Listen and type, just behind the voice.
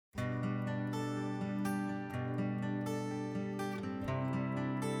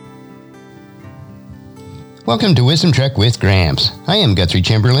Welcome to Wisdom Trek with Gramps. I am Guthrie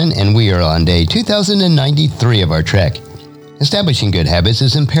Chamberlain, and we are on day 2093 of our trek. Establishing good habits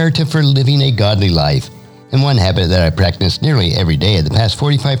is imperative for living a godly life, and one habit that I practice nearly every day of the past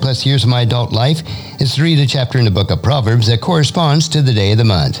 45 plus years of my adult life is to read a chapter in the book of Proverbs that corresponds to the day of the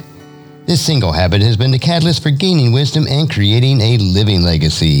month. This single habit has been the catalyst for gaining wisdom and creating a living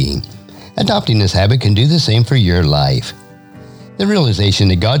legacy. Adopting this habit can do the same for your life. The realization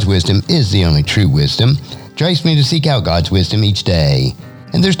that God's wisdom is the only true wisdom drives me to seek out God's wisdom each day,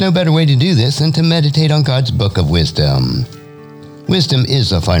 and there's no better way to do this than to meditate on God's book of wisdom. Wisdom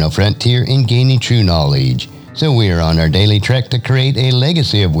is the final frontier in gaining true knowledge, so we are on our daily trek to create a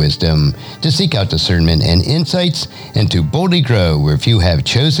legacy of wisdom, to seek out discernment and insights, and to boldly grow where few have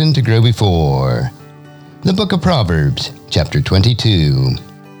chosen to grow before. The Book of Proverbs, Chapter 22.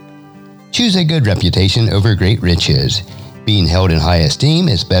 Choose a good reputation over great riches. Being held in high esteem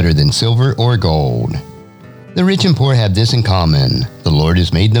is better than silver or gold. The rich and poor have this in common: the Lord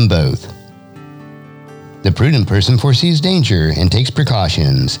has made them both. The prudent person foresees danger and takes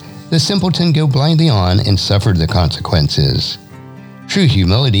precautions. The simpleton go blindly on and suffer the consequences. True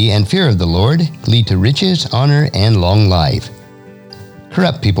humility and fear of the Lord lead to riches, honor, and long life.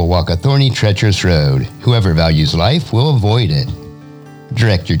 Corrupt people walk a thorny, treacherous road. Whoever values life will avoid it.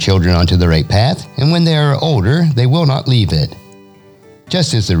 Direct your children onto the right path, and when they are older, they will not leave it.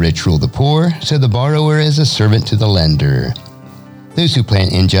 Just as the rich rule the poor, so the borrower is a servant to the lender. Those who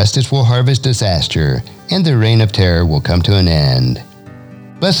plant injustice will harvest disaster, and the reign of terror will come to an end.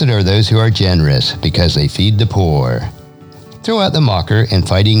 Blessed are those who are generous, because they feed the poor. Throw out the mocker, and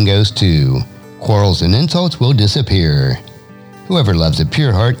fighting goes too. Quarrels and insults will disappear. Whoever loves a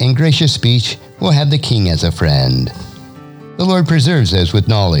pure heart and gracious speech will have the king as a friend. The Lord preserves those with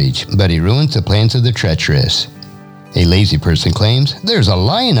knowledge, but he ruins the plans of the treacherous. A lazy person claims, "There's a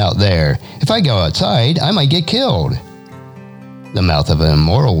lion out there. If I go outside, I might get killed." The mouth of an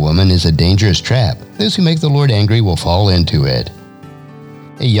immoral woman is a dangerous trap. Those who make the Lord angry will fall into it.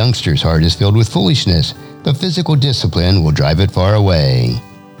 A youngster's heart is filled with foolishness, but physical discipline will drive it far away.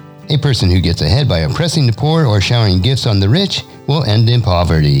 A person who gets ahead by oppressing the poor or showering gifts on the rich will end in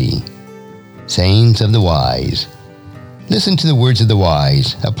poverty. Sayings of the wise. Listen to the words of the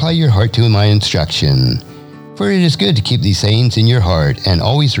wise. Apply your heart to my instruction. For it is good to keep these sayings in your heart and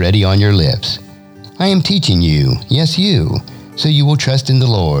always ready on your lips. I am teaching you, yes you, so you will trust in the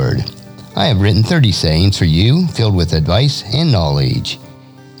Lord. I have written 30 sayings for you, filled with advice and knowledge.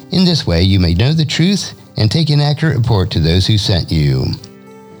 In this way you may know the truth and take an accurate report to those who sent you.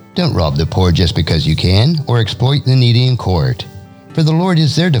 Don't rob the poor just because you can, or exploit the needy in court. For the Lord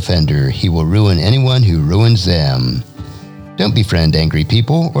is their defender. He will ruin anyone who ruins them. Don't befriend angry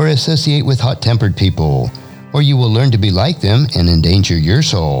people or associate with hot-tempered people, or you will learn to be like them and endanger your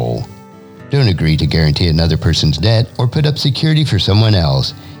soul. Don't agree to guarantee another person's debt or put up security for someone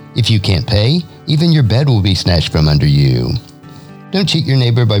else. If you can't pay, even your bed will be snatched from under you. Don't cheat your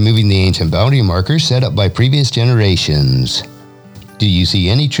neighbor by moving the ancient boundary markers set up by previous generations. Do you see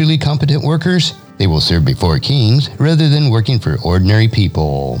any truly competent workers? They will serve before kings rather than working for ordinary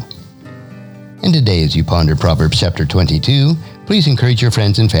people. And today, as you ponder Proverbs chapter 22, please encourage your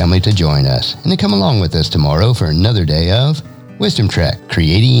friends and family to join us and to come along with us tomorrow for another day of Wisdom Trek,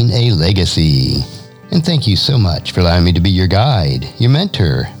 Creating a Legacy. And thank you so much for allowing me to be your guide, your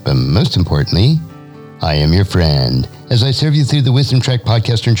mentor, but most importantly, I am your friend as I serve you through the Wisdom Trek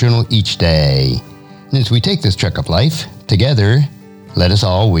podcast and journal each day. And as we take this trek of life together, let us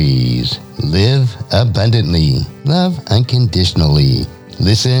always live abundantly, love unconditionally,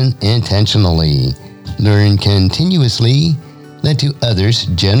 listen intentionally, learn continuously, lend to others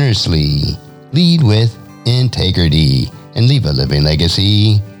generously, lead with integrity, and leave a living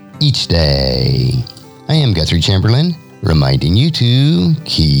legacy each day. I am Guthrie Chamberlain, reminding you to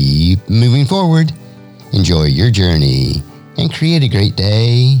keep moving forward, enjoy your journey, and create a great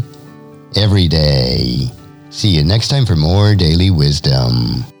day every day. See you next time for more daily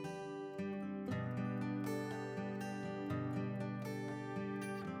wisdom.